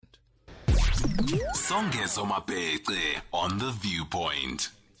Songezo Mapete on The Viewpoint.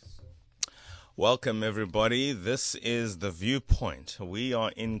 Welcome, everybody. This is The Viewpoint. We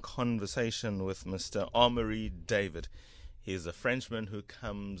are in conversation with Mr. Amaury David. He is a Frenchman who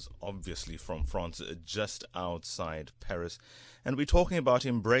comes obviously from France, just outside Paris. And we're talking about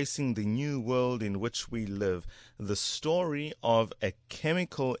embracing the new world in which we live. The story of a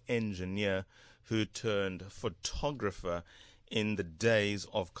chemical engineer who turned photographer in the days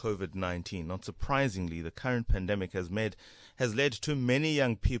of COVID-19. Not surprisingly, the current pandemic has led to many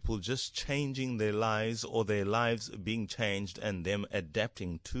young people just changing their lives, or their lives being changed and them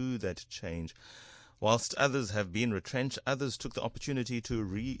adapting to that change. Whilst others have been retrenched, others took the opportunity to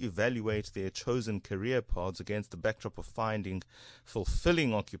re-evaluate their chosen career paths against the backdrop of finding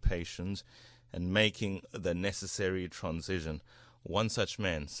fulfilling occupations and making the necessary transition. One such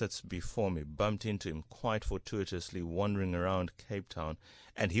man sits before me, bumped into him quite fortuitously wandering around Cape Town,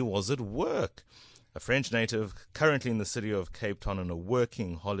 and he was at work. A French native, currently in the city of Cape Town on a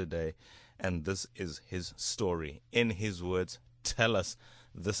working holiday, and this is his story. In his words, tell us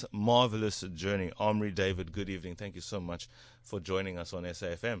this marvelous journey. Amaury David, good evening. Thank you so much for joining us on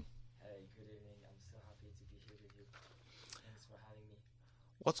SAFM. Hey, good evening. I'm so happy to be here with you. Thanks for having me.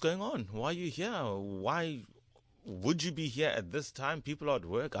 What's going on? Why are you here? Why would you be here at this time? People are at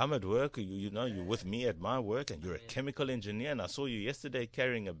work. I'm at work. You're with me at my work, and you're a chemical engineer. And I saw you yesterday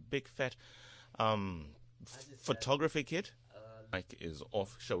carrying a big fat photography kit. Mic is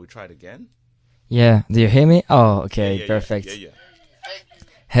off. Shall we try it again? Yeah. Do you hear me? Oh, okay. Yeah, Perfect. Yeah.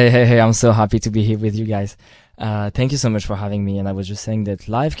 Hey. I'm so happy to be here with you guys. Thank you so much for having me. And I was just saying that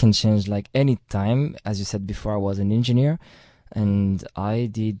life can change like any time. As you said before, I was an engineer, and I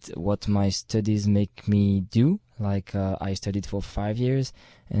did what my studies make me do. Like I studied for 5 years,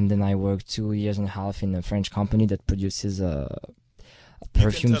 and then I worked 2.5 years in a French company that produces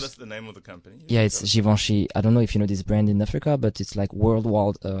perfumes. You can tell us the name of the company. Yeah, it's Givenchy. I don't know if you know this brand in Africa, but it's like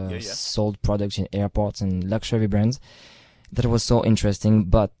worldwide sold products in airports and luxury brands. That was so interesting.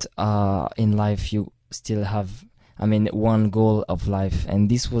 But in life, you still have, one goal of life. And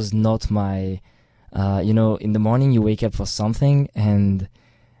this was not my, in the morning you wake up for something, and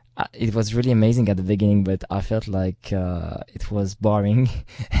it was really amazing at the beginning, but I felt like it was boring.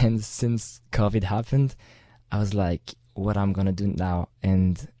 And since COVID happened, I was like, what I'm gonna do now?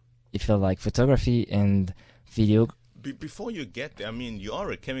 And it felt like photography and video. Before you get there, you are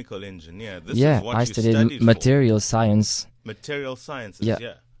a chemical engineer. This Yeah, is what I you studied material science. Material sciences,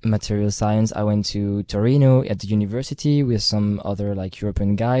 Yeah. Material science. I went to Torino at the university with some other like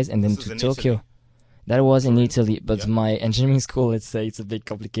European guys, and then This to is in Tokyo. Italy. That was in Italy, but Yeah. my engineering school, let's say it's a bit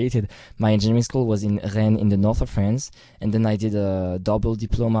complicated. My engineering school was in Rennes in the north of France, and then I did a double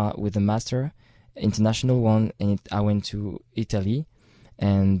diploma with a master, international one, and I went to Italy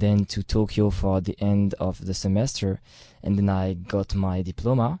and then to Tokyo for the end of the semester, and then I got my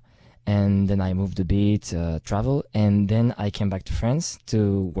diploma, and then I moved a bit, travel, and then I came back to France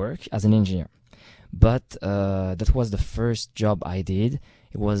to work as an engineer. But that was the first job I did.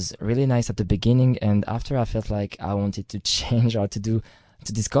 It was really nice at the beginning, and after I felt like I wanted to change or to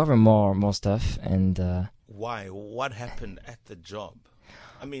discover more stuff. And Why? What happened at the job?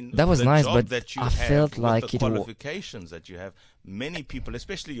 That was the nice, job but that you I have felt with like the it wa- qualifications that you have, many people,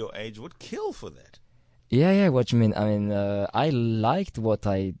 especially your age, would kill for that. yeah, what you mean? I liked what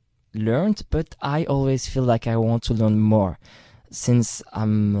I learned, but I always feel like I want to learn more. Since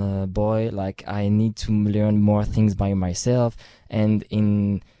I'm a boy, like I need to learn more things by myself, and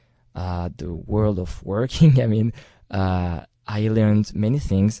in the world of working, I learned many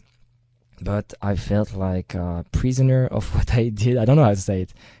things, but I felt like a prisoner of what I did. I don't know how to say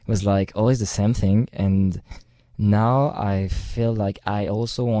it. It was like always the same thing, and now I feel like I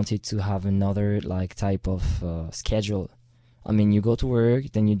also wanted to have another like type of schedule. You go to work,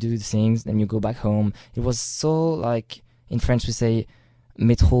 then you do the things, then you go back home. It was so like, in French we say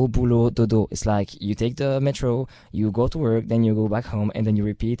métro, boulot, dodo. It's like you take the metro, you go to work, then you go back home, and then you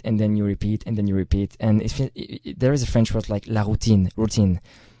repeat, and then you repeat, and then you repeat. And there is a French word like la routine.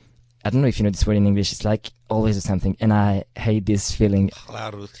 I don't know if you know this word in English. It's like always the same thing, and I hate this feeling. La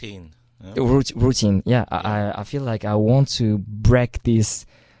routine. Routine, yeah. I feel like I want to break this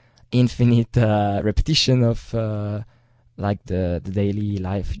infinite repetition of like the daily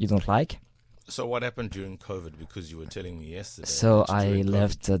life you don't like. So what happened during COVID? Because you were telling me yesterday. So that I during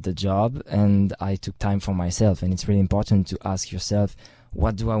left the job, and I took time for myself. And it's really important to ask yourself,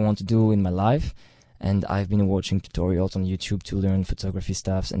 what do I want to do in my life? And I've been watching tutorials on YouTube to learn photography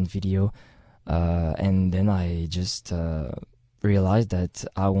stuffs and video. And then I just realized that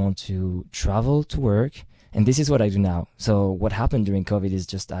I want to travel to work And this is what I do now. So what happened during COVID is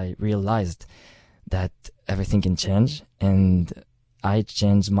just I realized that everything can change, and I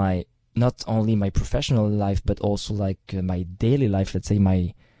changed not only my professional life, but also like my daily life, let's say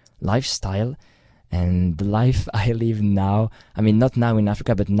my lifestyle. And the life I live now, I mean, not now in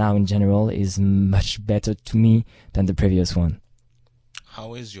Africa, but now in general, is much better to me than the previous one.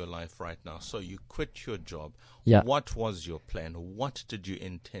 How is your life right now? So you quit your job. Yeah. What was your plan? What did you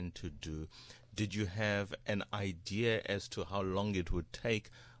intend to do? Did you have an idea as to how long it would take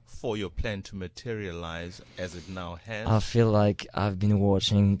for your plan to materialize as it now has? I feel like I've been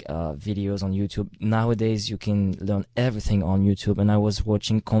watching videos on YouTube. Nowadays, you can learn everything on YouTube, and I was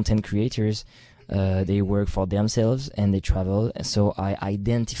watching content creators. They work for themselves and they travel. So I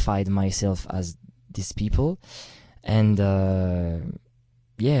identified myself as these people. And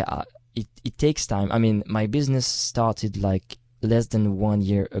it takes time. I mean, my business started like less than 1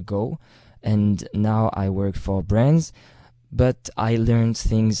 year ago. And now I work for brands. But I learned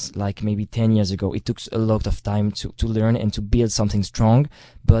things like maybe 10 years ago. It took a lot of time to learn and to build something strong.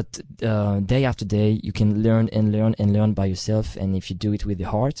 But day after day, you can learn and learn and learn by yourself. And if you do it with the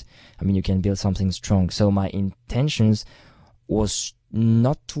heart, I mean, you can build something strong. So my intentions was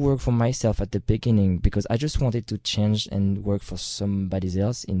not to work for myself at the beginning, because I just wanted to change and work for somebody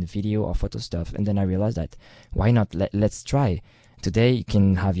else in video or photo stuff. And then I realized that why not? Let's try. Today, you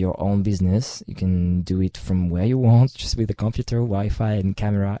can have your own business. You can do it from where you want, just with a computer, Wi-Fi, and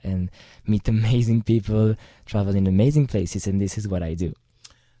camera, and meet amazing people, travel in amazing places, and this is what I do.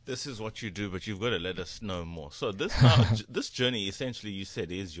 This is what you do, but you've got to let us know more. So this journey, essentially, you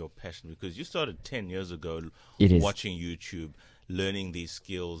said, is your passion, because you started 10 years ago watching YouTube, learning these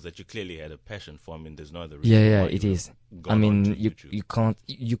skills that you clearly had a passion for. I mean, there's no other reason. Yeah, it is. I mean,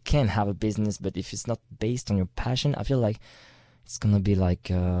 you can have a business, but if it's not based on your passion, I feel like it's gonna be like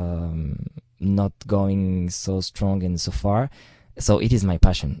not going so strong and so far. So it is my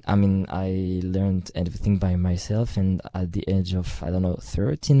passion. I mean, I learned everything by myself, and at the age of,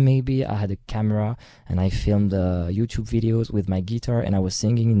 13 maybe, I had a camera and I filmed YouTube videos with my guitar, and I was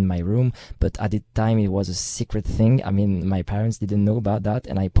singing in my room. But at the time, it was a secret thing. I mean, my parents didn't know about that,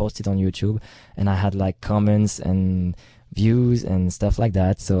 and I posted on YouTube, and I had like comments and views and stuff like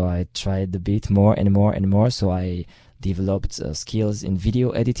that. So I tried a bit more and more and more. So I developed skills in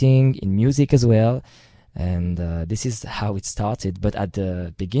video editing, in music as well. And this is how it started. But at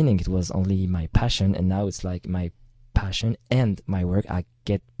the beginning, it was only my passion. And now it's like my passion and my work I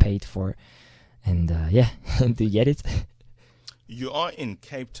get paid for. And do you get it? You are in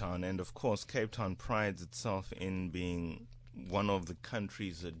Cape Town. And of course, Cape Town prides itself in being one of the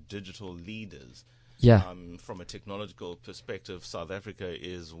country's digital leaders. Yeah. From a technological perspective, South Africa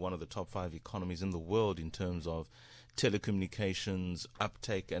is one of the top 5 economies in the world in terms of telecommunications,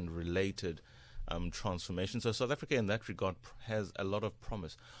 uptake, and related transformation. So South Africa in that regard has a lot of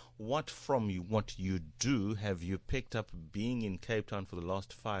promise. What you do have you picked up being in Cape Town for the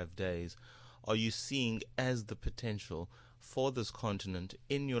last 5 days are you seeing as the potential for this continent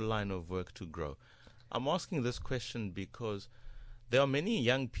in your line of work to grow? I'm asking this question because there are many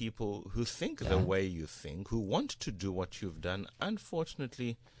young people who think the way you think, who want to do what you've done.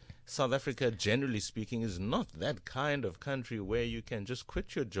 Unfortunately, South Africa, generally speaking, is not that kind of country where you can just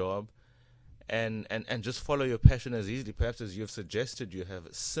quit your job and just follow your passion as easily, perhaps as you've suggested you have,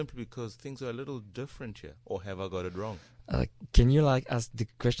 simply because things are a little different here. Or have I got it wrong? Can you ask the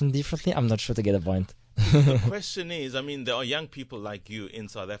question differently? I'm not sure to get a point. The question is, I mean, there are young people like you in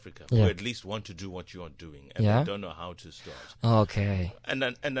South Africa who at least want to do what you are doing, and they don't know how to start. Okay.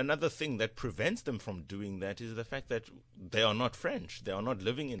 And another thing that prevents them from doing that is the fact that they are not French. They are not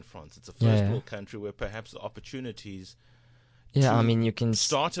living in France. It's a first world country where perhaps the opportunities you can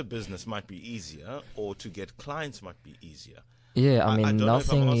start a business might be easier, or to get clients might be easier. Yeah, I mean,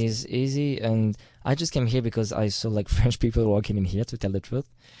 nothing is easy, and I just came here because I saw French people working in here, to tell the truth.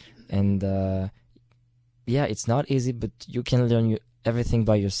 And it's not easy, but you can learn everything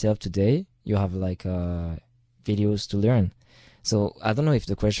by yourself today. You have videos to learn. So I don't know if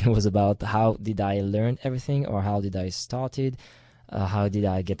the question was about how did I learn everything, or how did I start it, how did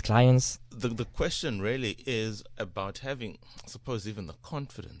I get clients. The question really is about having, I suppose, even the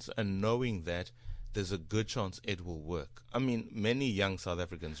confidence and knowing that there's a good chance it will work. I mean, many young South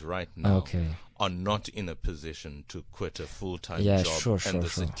Africans right now are not in a position to quit a full-time job and the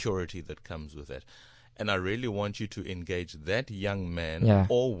security that comes with it. And I really want you to engage that young man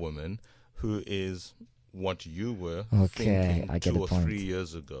or woman who is what you were thinking 2 or 3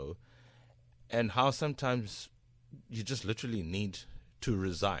 years ago, and how sometimes you just literally need to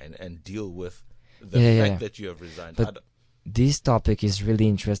resign and deal with the fact that you have resigned. this topic is really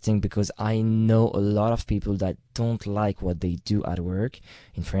interesting because I know a lot of people that don't like what they do at work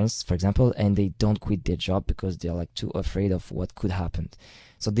in France, for example, and they don't quit their job because they're like too afraid of what could happen.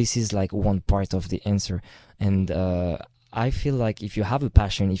 So this is like one part of the answer. And I feel like if you have a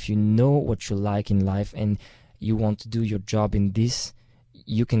passion, if you know what you like in life and you want to do your job in this,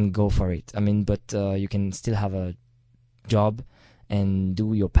 you can go for it. I mean, but you can still have a job and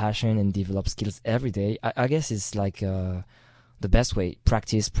do your passion and develop skills every day. I guess it's like the best way.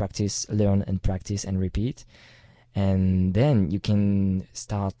 Practice, learn and practice and repeat. And then you can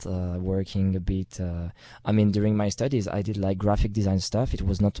start working a bit. I mean, during my studies, I did like graphic design stuff. It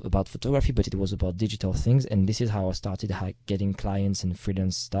was not about photography, but it was about digital things. And this is how I started getting clients and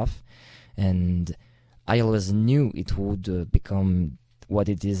freelance stuff. And I always knew it would become what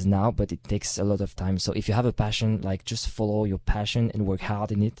it is now, but it takes a lot of time. So if you have a passion, like just follow your passion and work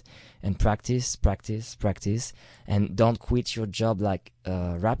hard in it and practice, and don't quit your job like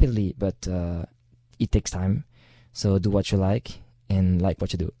rapidly, but it takes time. So do what you like and like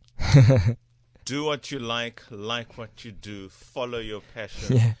what you do. Do what you like what you do, follow your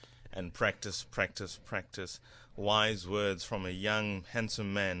passion, and practice. Wise words from a young,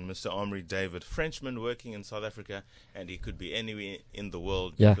 handsome man, Mr. Amaury David, Frenchman working in South Africa, and he could be anywhere in the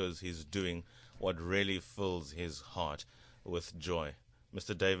world because he's doing what really fills his heart with joy.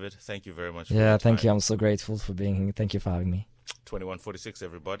 Mr. David, thank you very much for your time. Thank you. I'm so grateful for being here. Thank you for having me. 2146,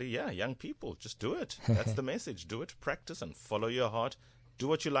 everybody. Yeah, young people, just do it. That's the message. Do it, practice, and follow your heart. Do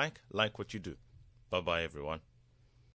what you like what you do. Bye-bye, everyone.